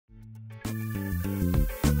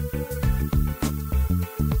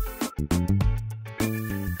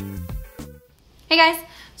Hey guys,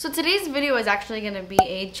 so today's video is actually going to be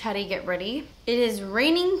a chatty get ready. It is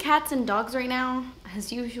raining cats and dogs right now,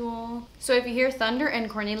 as usual. So if you hear thunder and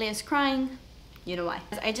Cornelius crying, you know why.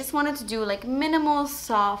 I just wanted to do like minimal,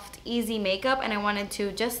 soft, easy makeup, and I wanted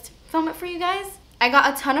to just film it for you guys. I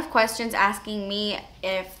got a ton of questions asking me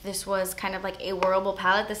if this was kind of like a wearable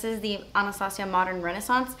palette. This is the Anastasia Modern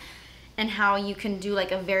Renaissance, and how you can do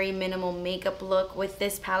like a very minimal makeup look with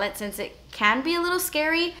this palette, since it can be a little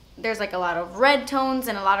scary. There's like a lot of red tones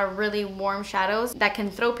and a lot of really warm shadows that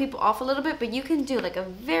can throw people off a little bit, but you can do like a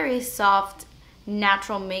very soft,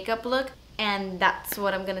 natural makeup look, and that's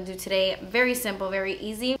what I'm gonna do today. Very simple, very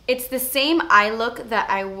easy. It's the same eye look that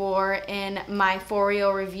I wore in my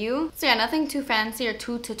Loreal review. So yeah, nothing too fancy or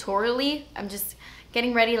too tutorial-y. I'm just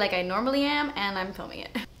getting ready like I normally am, and I'm filming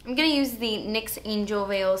it. I'm gonna use the NYX Angel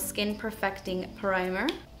Veil Skin Perfecting Primer.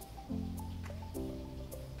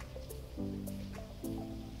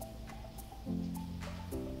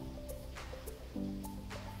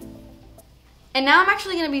 And now I'm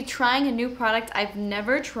actually going to be trying a new product I've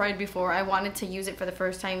never tried before. I wanted to use it for the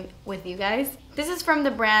first time with you guys. This is from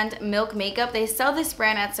the brand Milk Makeup. They sell this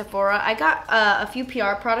brand at Sephora. I got a few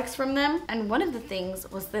PR products from them, and one of the things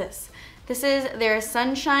was this. This is their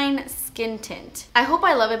Sunshine Skin Tint. I hope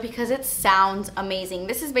I love it because it sounds amazing.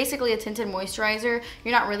 This is basically a tinted moisturizer.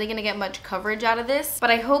 You're not really gonna get much coverage out of this, but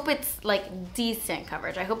I hope it's like decent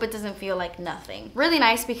coverage. I hope it doesn't feel like nothing. Really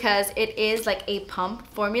nice because it is like a pump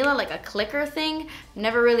formula, like a clicker thing.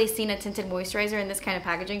 Never really seen a tinted moisturizer in this kind of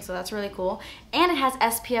packaging, so that's really cool. And it has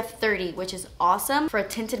SPF 30, which is awesome. For a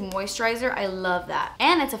tinted moisturizer, I love that.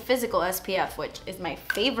 And it's a physical SPF, which is my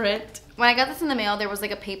favorite. When I got this in the mail, there was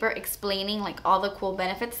like a paper explaining like all the cool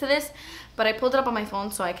benefits to this, but I pulled it up on my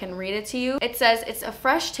phone so I can read it to you. It says, it's a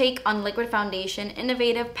fresh take on liquid foundation,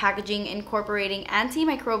 innovative packaging incorporating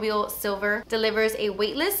antimicrobial silver, delivers a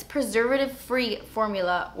weightless, preservative-free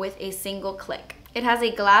formula with a single click. It has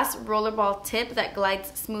a glass rollerball tip that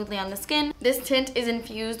glides smoothly on the skin. This tint is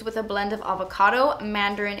infused with a blend of avocado,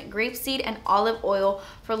 mandarin, grapeseed, and olive oil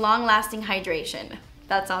for long-lasting hydration.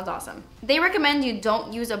 That sounds awesome. They recommend you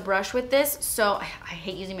don't use a brush with this, so I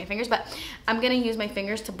hate using my fingers, but I'm gonna use my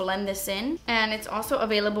fingers to blend this in. And it's also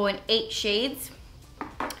available in 8 shades.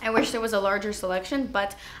 I wish there was a larger selection,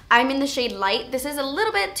 but I'm in the shade light. This is a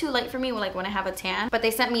little bit too light for me, like when I have a tan, but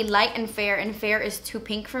they sent me light and fair is too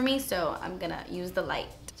pink for me, so I'm gonna use the light.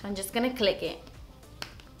 So I'm just gonna click it.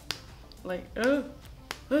 Like,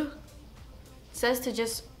 It says to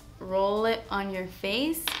just roll it on your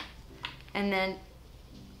face, and then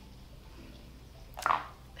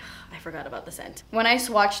I forgot about the scent. When I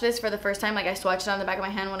swatched this for the first time, like I swatched it on the back of my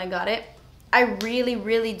hand when I got it, I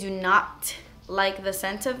really do not like the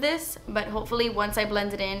scent of this, but hopefully once I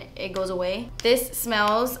blend it in, it goes away. This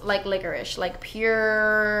smells like licorice, like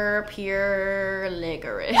pure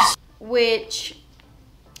licorice, which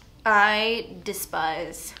I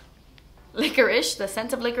despise. Licorice, the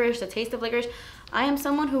scent of licorice, the taste of licorice. I am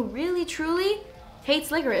someone who really truly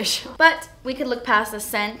hates licorice. But we could look past the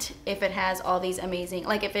scent if it has all these amazing,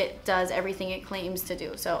 like if it does everything it claims to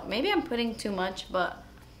do. So maybe I'm putting too much, but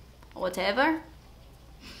whatever.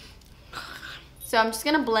 So I'm just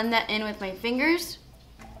gonna blend that in with my fingers.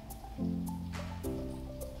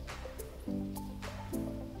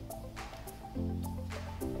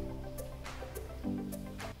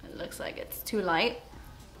 It looks like it's too light,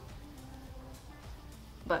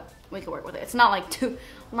 but we can work with it. It's not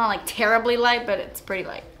like terribly light, but it's pretty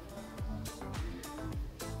light.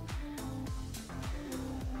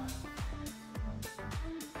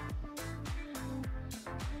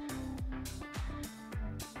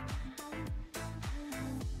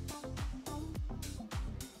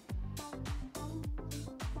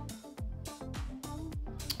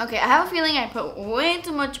 Okay, I have a feeling I put way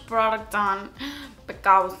too much product on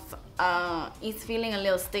because it's feeling a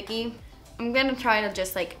little sticky. I'm gonna try to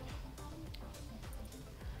just like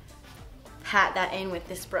pat that in with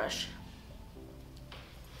this brush.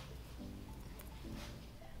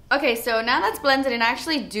 Okay, so now that's blended in, I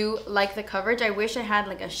actually do like the coverage. I wish I had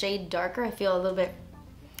like a shade darker. I feel a little bit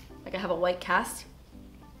like I have a white cast.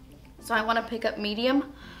 So I want to pick up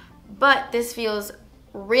medium, but this feels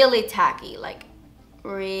really tacky, like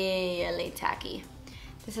really tacky.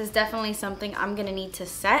 This is definitely something I'm gonna need to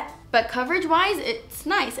set, but coverage wise it's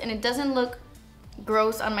nice and it doesn't look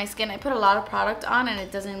gross on my skin. I put a lot of product on and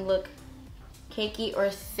it doesn't look cakey or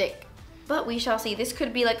thick, but we shall see. This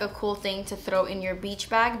could be like a cool thing to throw in your beach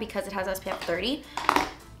bag because it has SPF 30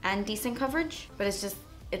 and decent coverage, but it's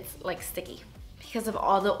like sticky because of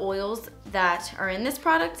all the oils that are in this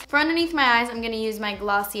product. For underneath my eyes, I'm gonna use my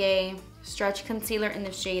Glossier Stretch Concealer in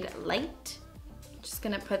the shade Light. Just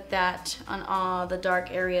gonna put that on all the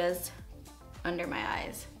dark areas under my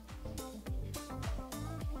eyes.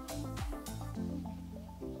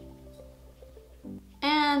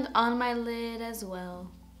 And on my lid as well.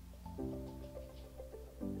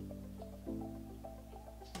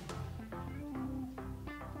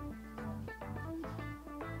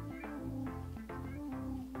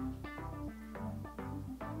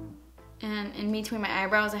 And in between my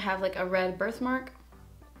eyebrows, I have like a red birthmark.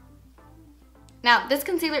 Now, this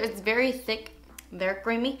concealer is very thick, very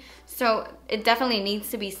creamy, so it definitely needs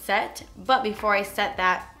to be set. But before I set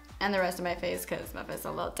that and the rest of my face, because my face is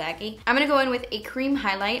a little tacky, I'm gonna go in with a cream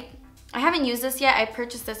highlight. I haven't used this yet. I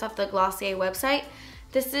purchased this off the Glossier website.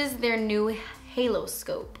 This is their new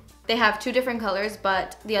Haloscope. They have two different colors,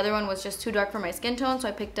 but the other one was just too dark for my skin tone, so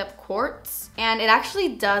I picked up Quartz. And it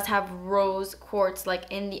actually does have rose quartz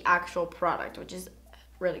like in the actual product, which is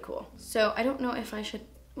really cool. So I don't know if I should,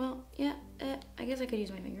 well, yeah, I guess I could use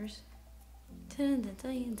my fingers. To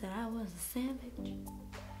tell you that I was a savage.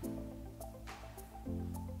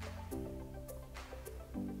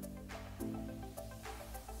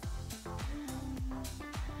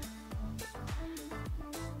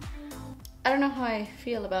 I don't know how I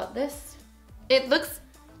feel about this. It looks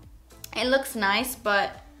nice,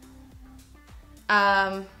 but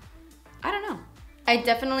I don't know. I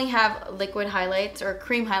definitely have liquid highlights, or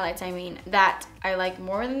cream highlights I mean, that I like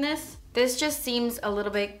more than this. This just seems a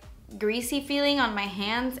little bit greasy feeling on my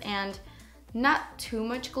hands, and not too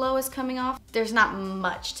much glow is coming off. There's not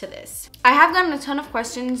much to this. I have gotten a ton of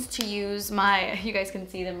questions to use my, you guys can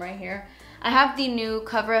see them right here. I have the new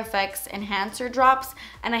Cover FX Enhancer drops,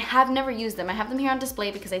 and I have never used them. I have them here on display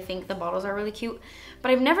because I think the bottles are really cute, but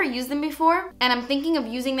I've never used them before, and I'm thinking of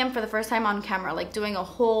using them for the first time on camera, like doing a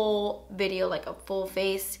whole video, like a full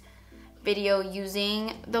face video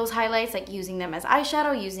using those highlights, like using them as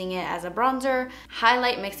eyeshadow, using it as a bronzer,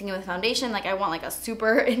 highlight, mixing it with foundation. Like I want like a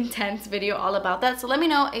super intense video all about that. So let me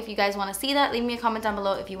know if you guys want to see that. Leave me a comment down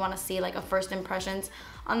below if you want to see like a first impressions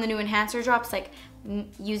on the new enhancer drops, like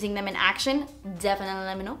using them in action. Definitely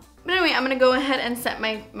let me know. But anyway, I'm gonna go ahead and set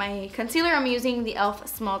my concealer. I'm using the e.l.f.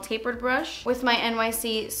 small tapered brush with my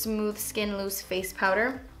NYC Smooth Skin Loose Face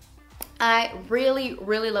Powder. I really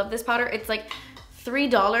love this powder. It's like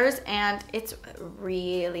 $3 and it's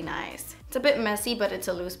really nice. It's a bit messy, but it's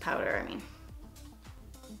a loose powder, I mean.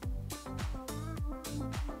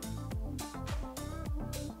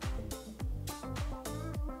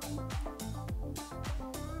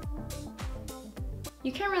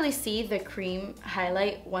 You can't really see the cream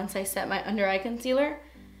highlight once I set my under eye concealer.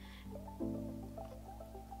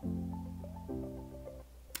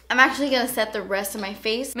 I'm actually gonna set the rest of my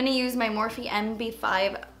face. I'm gonna use my Morphe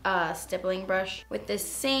MB5 stippling brush with this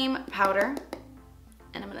same powder,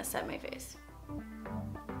 and I'm gonna set my face.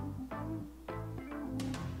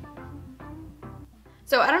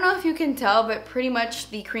 So I don't know if you can tell, but pretty much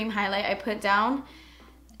the cream highlight I put down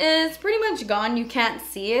is pretty much gone. You can't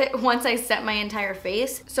see it once I set my entire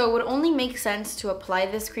face. So it would only make sense to apply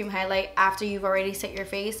this cream highlight after you've already set your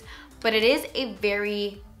face, but it is a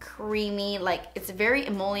very creamy, like it's very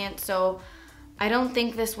emollient, so I don't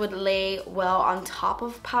think this would lay well on top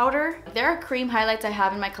of powder. There are cream highlights I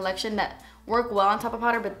have in my collection that work well on top of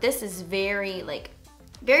powder, but this is very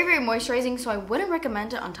very moisturizing, so I wouldn't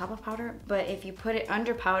recommend it on top of powder. But if you put it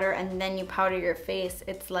under powder and then you powder your face,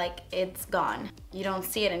 it's like it's gone. You don't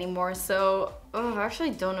see it anymore, so I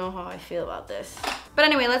actually don't know how I feel about this. But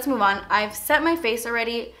anyway, let's move on. I've set my face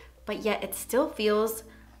already, but yet it still feels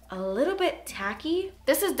a little bit tacky.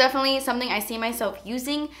 This is definitely something I see myself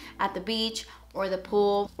using at the beach or the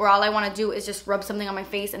pool, where all I want to do is just rub something on my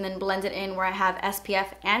face and then blend it in where I have SPF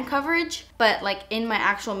and coverage. But like in my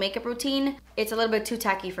actual makeup routine, it's a little bit too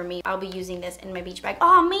tacky for me. I'll be using this in my beach bag.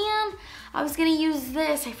 Oh man, I was gonna use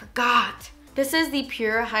this, I forgot. This is the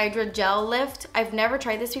Pur Hydro Gel Lift. I've never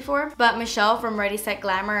tried this before, but Michelle from Ready Set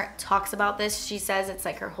Glamour talks about this. She says it's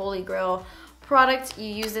like her holy grail product. You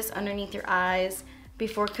use this underneath your eyes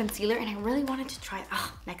before concealer, and I really wanted to try it.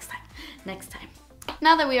 Oh, next time.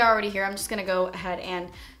 Now that we are already here, I'm just gonna go ahead and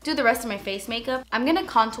do the rest of my face makeup. I'm gonna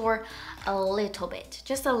contour a little bit,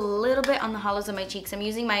 just a little bit on the hollows of my cheeks. I'm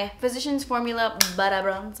using my Physicians Formula Butter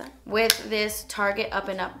Bronzer with this Target Up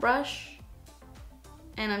and Up brush,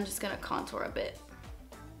 and I'm just gonna contour a bit.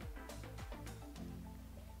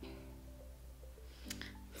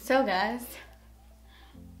 So guys,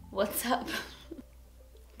 what's up?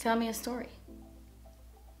 Tell me a story.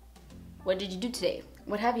 What did you do today?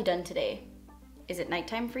 What have you done today? Is it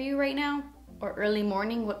nighttime for you right now? Or early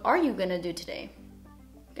morning? What are you gonna do today?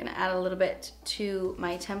 I'm gonna add a little bit to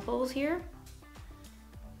my temples here.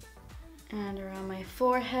 And around my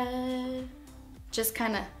forehead. Just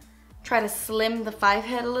kind of try to slim the 5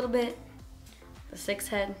 head a little bit, the 6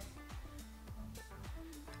 head.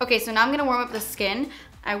 Okay, so now I'm gonna warm up the skin.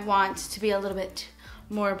 I want to be a little bit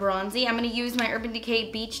more bronzy. I'm gonna use my Urban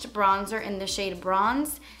Decay Beached Bronzer in the shade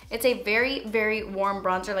Bronze. It's a very, very warm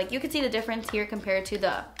bronzer. Like, you can see the difference here compared to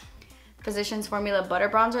the Physicians Formula Butter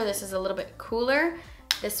Bronzer. This is a little bit cooler.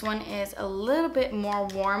 This one is a little bit more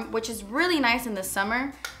warm, which is really nice in the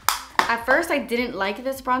summer. At first, I didn't like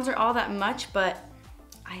this bronzer all that much, but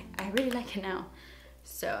I really like it now.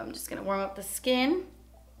 So I'm just gonna warm up the skin.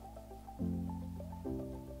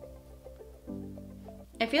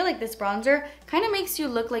 I feel like this bronzer kind of makes you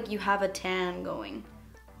look like you have a tan going.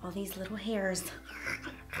 All these little hairs.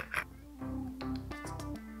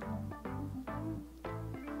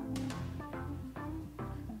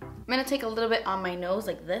 I'm gonna take a little bit on my nose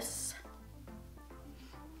like this,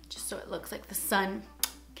 just so it looks like the sun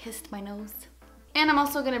kissed my nose. And I'm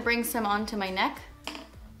also gonna bring some onto my neck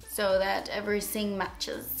so that everything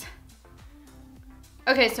matches.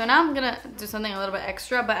 Okay, so now I'm gonna do something a little bit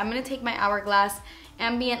extra, but I'm gonna take my Hourglass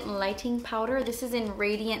Ambient Lighting Powder. This is in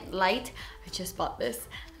Radiant Light. I just bought this.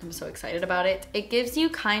 I'm so excited about it. It gives you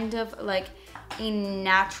kind of like a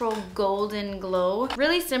natural golden glow.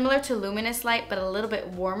 Really similar to Luminous Light, but a little bit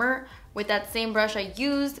warmer. With that same brush I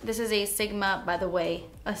used, this is a Sigma, by the way,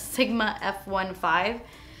 a Sigma F15.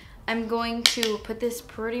 I'm going to put this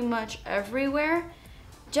pretty much everywhere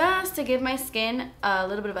just to give my skin a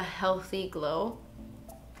little bit of a healthy glow.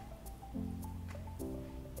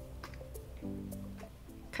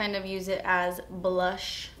 Kind of use it as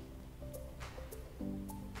blush.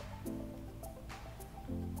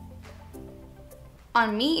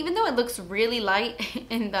 On me, even though it looks really light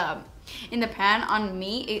in the pan, on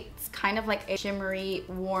me it's kind of like a shimmery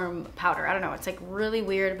warm powder. I don't know, it's like really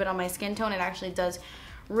weird, but on my skin tone it actually does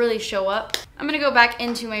really show up. I'm gonna go back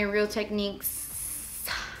into my Real Techniques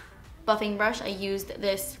buffing brush. I used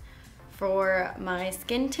this for my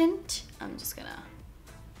skin tint. I'm just gonna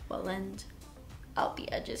blend out the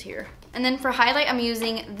edges here. And then for highlight, I'm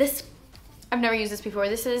using this. I've never used this before.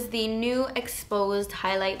 This is the new Exposed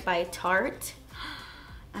Highlight by Tarte.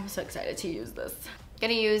 I'm so excited to use this.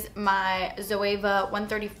 Gonna use my Zoeva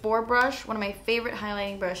 134 brush, one of my favorite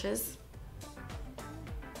highlighting brushes.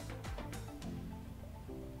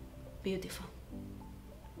 Beautiful.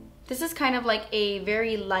 This is kind of like a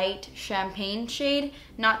very light champagne shade.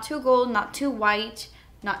 Not too gold, not too white,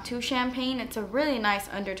 not too champagne. It's a really nice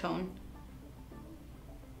undertone.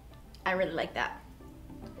 I really like that.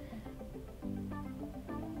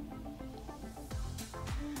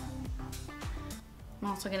 I'm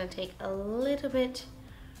also gonna take a little bit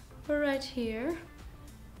right here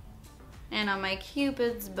and on my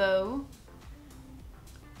Cupid's bow.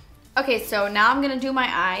 Okay, so now I'm gonna do my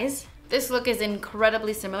eyes. This look is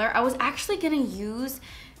incredibly similar. I was actually gonna use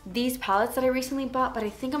these palettes that I recently bought, but I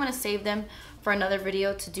think I'm gonna save them for another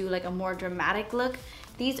video to do like a more dramatic look.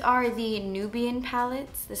 These are the Nubian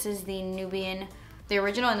palettes. This is the Nubian, the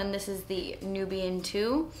original, and then this is the Nubian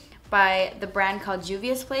 2 by the brand called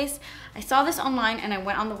Juvia's Place. I saw this online and I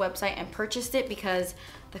went on the website and purchased it because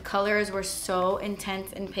the colors were so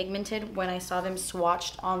intense and pigmented when I saw them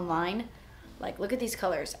swatched online. Like, look at these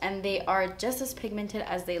colors, and they are just as pigmented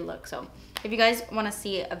as they look. So if you guys want to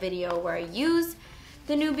see a video where I use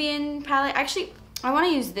the Nubian palette, actually I want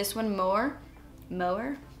to use this one more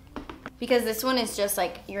because this one is just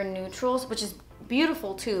like your neutrals, which is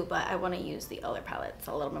beautiful too, but I want to use the other palette. It's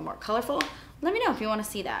a little bit more colorful. Let me know if you want to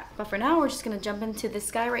see that. But for now, we're just gonna jump into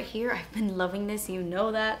this guy right here. I've been loving this, you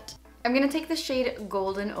know that. I'm gonna take the shade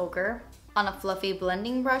Golden Ochre on a fluffy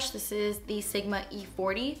blending brush. This is the Sigma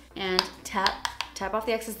E40, and tap off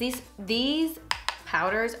the excess. These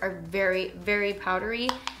powders are very, very powdery,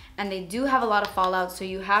 and they do have a lot of fallout, so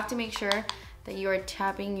you have to make sure that you are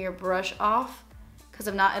tapping your brush off, because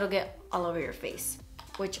if not, it'll get all over your face,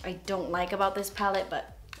 which I don't like about this palette,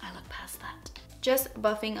 but I look past that. Just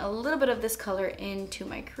buffing a little bit of this color into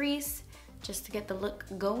my crease just to get the look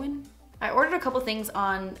going. I ordered a couple things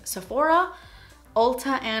on Sephora,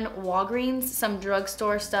 Ulta, and Walgreens, some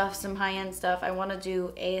drugstore stuff, some high-end stuff. I want to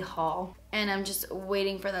do a haul, and I'm just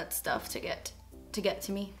waiting for that stuff to get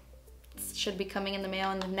to me. It should be coming in the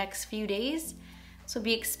mail in the next few days, so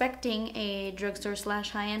be expecting a drugstore /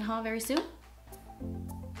 high-end haul very soon.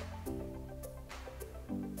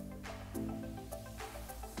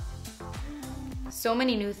 So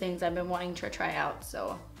many new things I've been wanting to try out,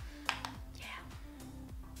 so yeah.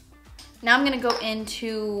 Now I'm gonna go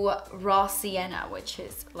into Raw Sienna, which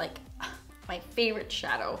is like my favorite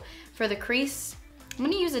shadow. For the crease, I'm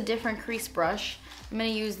gonna use a different crease brush. I'm gonna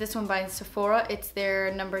use this one by Sephora. It's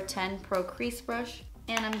their number 10 Pro Crease Brush.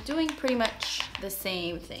 And I'm doing pretty much the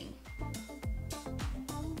same thing.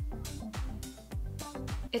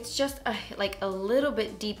 It's just like a little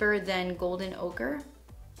bit deeper than golden ochre.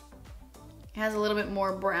 It has a little bit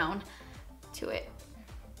more brown to it.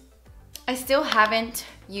 I still haven't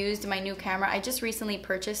used my new camera. I just recently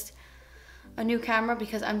purchased a new camera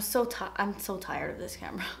because I'm so tired of this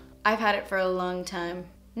camera. I've had it for a long time.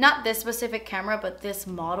 Not this specific camera, but this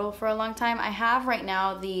model for a long time. I have right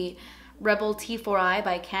now the Rebel T4i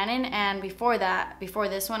by Canon, and before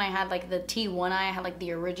this one, I had like the T1i, I had like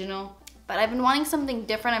the original. But I've been wanting something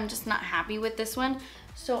different. I'm just not happy with this one.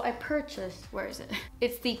 So I purchased, where is it?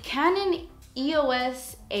 It's the Canon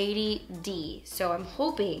EOS 80D. So I'm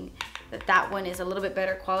hoping that that one is a little bit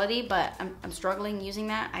better quality, but I'm struggling using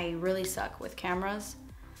that. I really suck with cameras.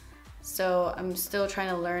 So I'm still trying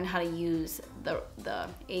to learn how to use the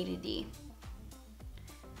 80D.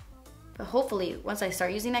 But hopefully, once I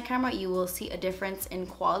start using that camera, you will see a difference in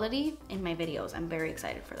quality in my videos. I'm very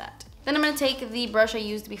excited for that. Then I'm gonna take the brush I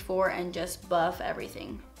used before and just buff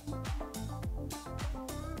everything.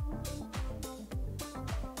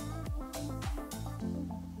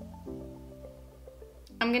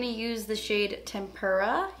 I'm gonna use the shade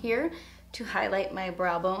Tempera here to highlight my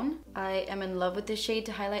brow bone. I am in love with this shade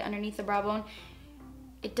to highlight underneath the brow bone.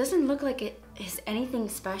 It doesn't look like it is anything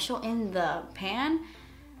special in the pan,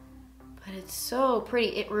 but it's so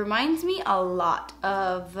pretty. It reminds me a lot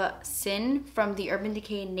of Sin from the Urban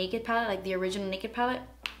Decay Naked palette, like the original Naked palette.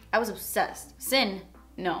 I was obsessed. Sin,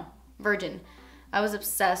 no, Virgin. I was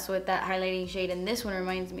obsessed with that highlighting shade, and this one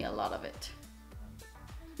reminds me a lot of it.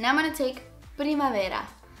 Now I'm gonna take Primavera,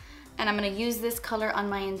 and I'm gonna use this color on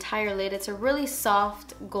my entire lid. It's a really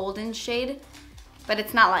soft golden shade, but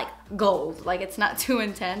it's not like gold, like it's not too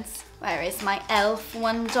intense. Where is my e.l.f.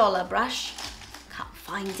 $1 brush? Can't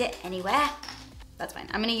find it anywhere. That's fine.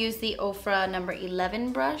 I'm gonna use the Ofra number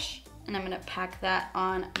 11 brush, and I'm gonna pack that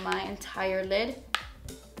on my entire lid.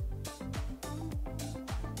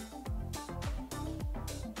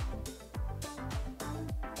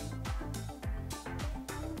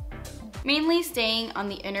 Mainly staying on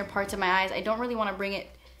the inner parts of my eyes. I don't really want to bring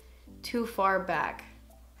it too far back.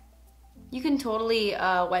 You can totally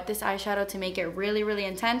wet this eyeshadow to make it really, really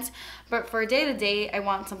intense, but for day to day, I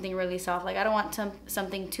want something really soft. Like I don't want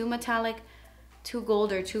something too metallic, too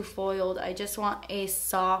gold, or too foiled. I just want a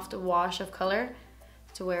soft wash of color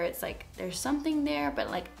to where it's like there's something there,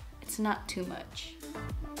 but like it's not too much.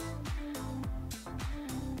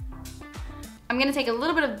 I'm gonna take a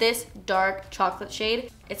little bit of this dark chocolate shade.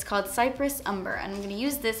 It's called Cypress Umber, and I'm gonna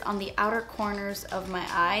use this on the outer corners of my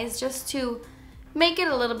eyes just to make it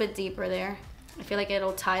a little bit deeper there. I feel like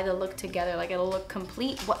it'll tie the look together, like it'll look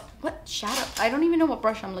complete. What shadow? I don't even know what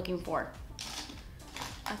brush I'm looking for.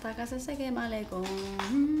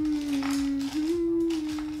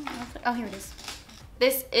 Oh, here it is.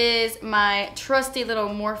 This is my trusty little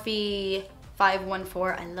Morphe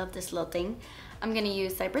 514. I love this little thing. I'm gonna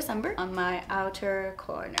use Cypress Umber on my outer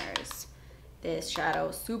corners. This shadow,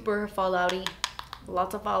 super fallouty,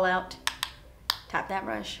 lots of fallout. Tap that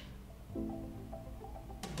brush.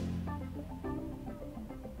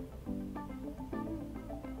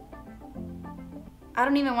 I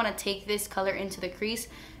don't even want to take this color into the crease.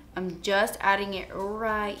 I'm just adding it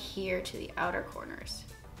right here to the outer corners.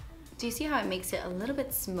 Do you see how it makes it a little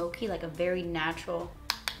bit smoky, like a very natural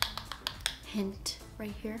hint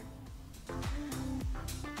right here?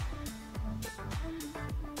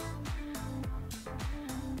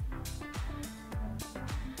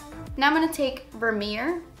 Now I'm gonna take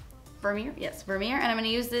Vermeer, and I'm gonna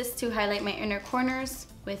use this to highlight my inner corners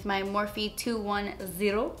with my Morphe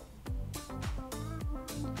 210.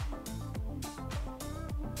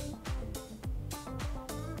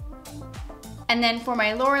 And then for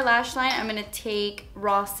my lower lash line, I'm gonna take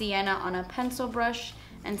Raw Sienna on a pencil brush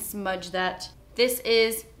and smudge that. This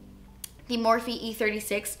is the Morphe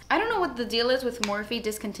E36. I don't know what the deal is with Morphe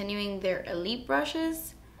discontinuing their Elite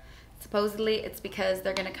brushes. Supposedly it's because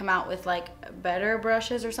they're gonna come out with like better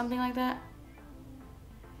brushes or something like that.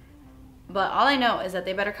 But all I know is that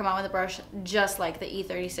they better come out with a brush just like the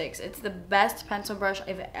E36. It's the best pencil brush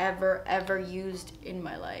I've ever used in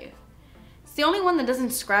my life. It's the only one that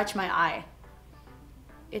doesn't scratch my eye.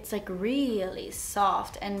 It's like really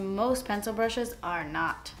soft, and most pencil brushes are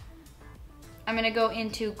not. I'm gonna go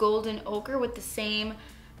into Golden Ochre with the same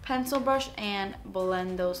pencil brush and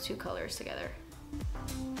blend those two colors together.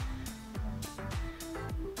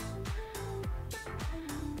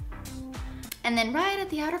 And then right at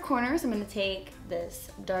the outer corners, I'm gonna take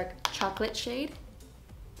this dark chocolate shade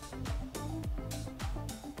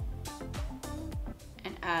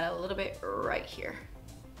and add a little bit right here.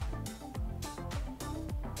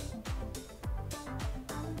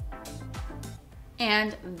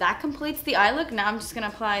 And that completes the eye look. Now I'm just gonna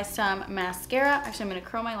apply some mascara. Actually, I'm gonna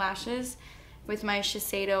curl my lashes with my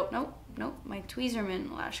Shiseido, my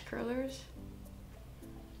Tweezerman lash curlers.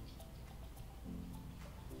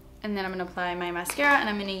 And then I'm gonna apply my mascara, and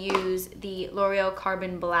I'm gonna use the L'Oreal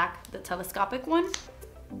Carbon Black, the telescopic one.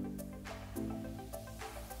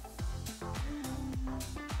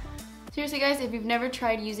 Seriously guys, if you've never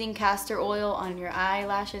tried using castor oil on your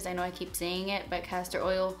eyelashes, I know I keep saying it, but castor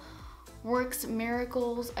oil works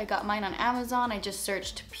miracles. I got mine on Amazon. I just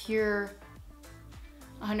searched pure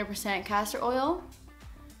 100% castor oil.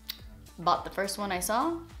 Bought the first one I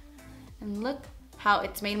saw, and look how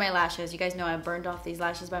it's made my lashes. You guys know I burned off these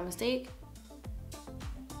lashes by mistake.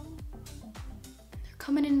 They're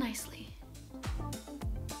coming in nicely.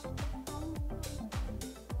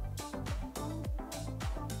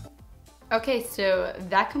 Okay, so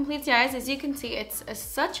that completes the eyes. As you can see, it's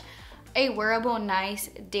such a wearable, nice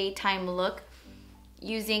daytime look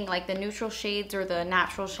using like the neutral shades or the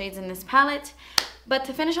natural shades in this palette. But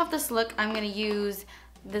to finish off this look, I'm gonna use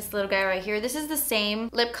this little guy right here. This is the same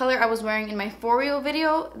lip color I was wearing in my For Real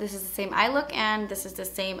video. This is the same eye look, and this is the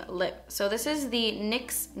same lip. So this is the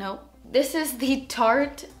this is the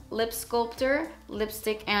Tarte Lip Sculptor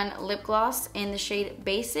lipstick and lip gloss in the shade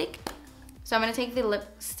Basic. So I'm gonna take the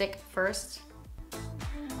lipstick first.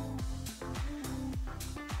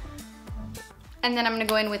 And then I'm gonna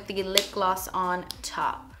go in with the lip gloss on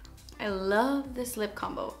top. I love this lip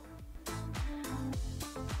combo.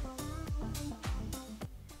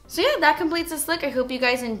 So yeah, that completes this look. I hope you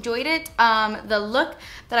guys enjoyed it. The look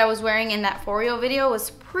that I was wearing in that For Real video was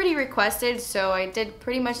pretty requested, so I did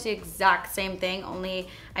pretty much the exact same thing, only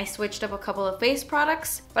I switched up a couple of face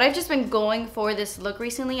products. But I've just been going for this look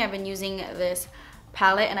recently. I've been using this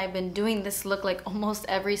palette, and I've been doing this look like almost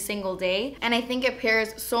every single day. And I think it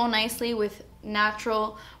pairs so nicely with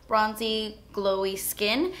natural, bronzy, glowy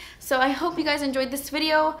skin. So I hope you guys enjoyed this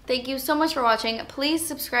video. Thank you so much for watching. Please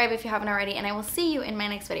subscribe if you haven't already, and I will see you in my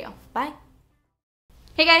next video. Bye.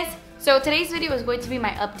 Hey guys, so today's video is going to be my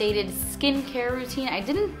updated skincare routine. I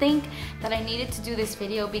didn't think that I needed to do this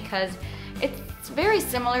video because it's very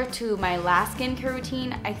similar to my last skincare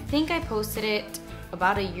routine. I think I posted it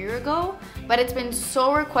about a year ago, but it's been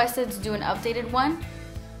so requested to do an updated one.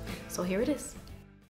 So here it is.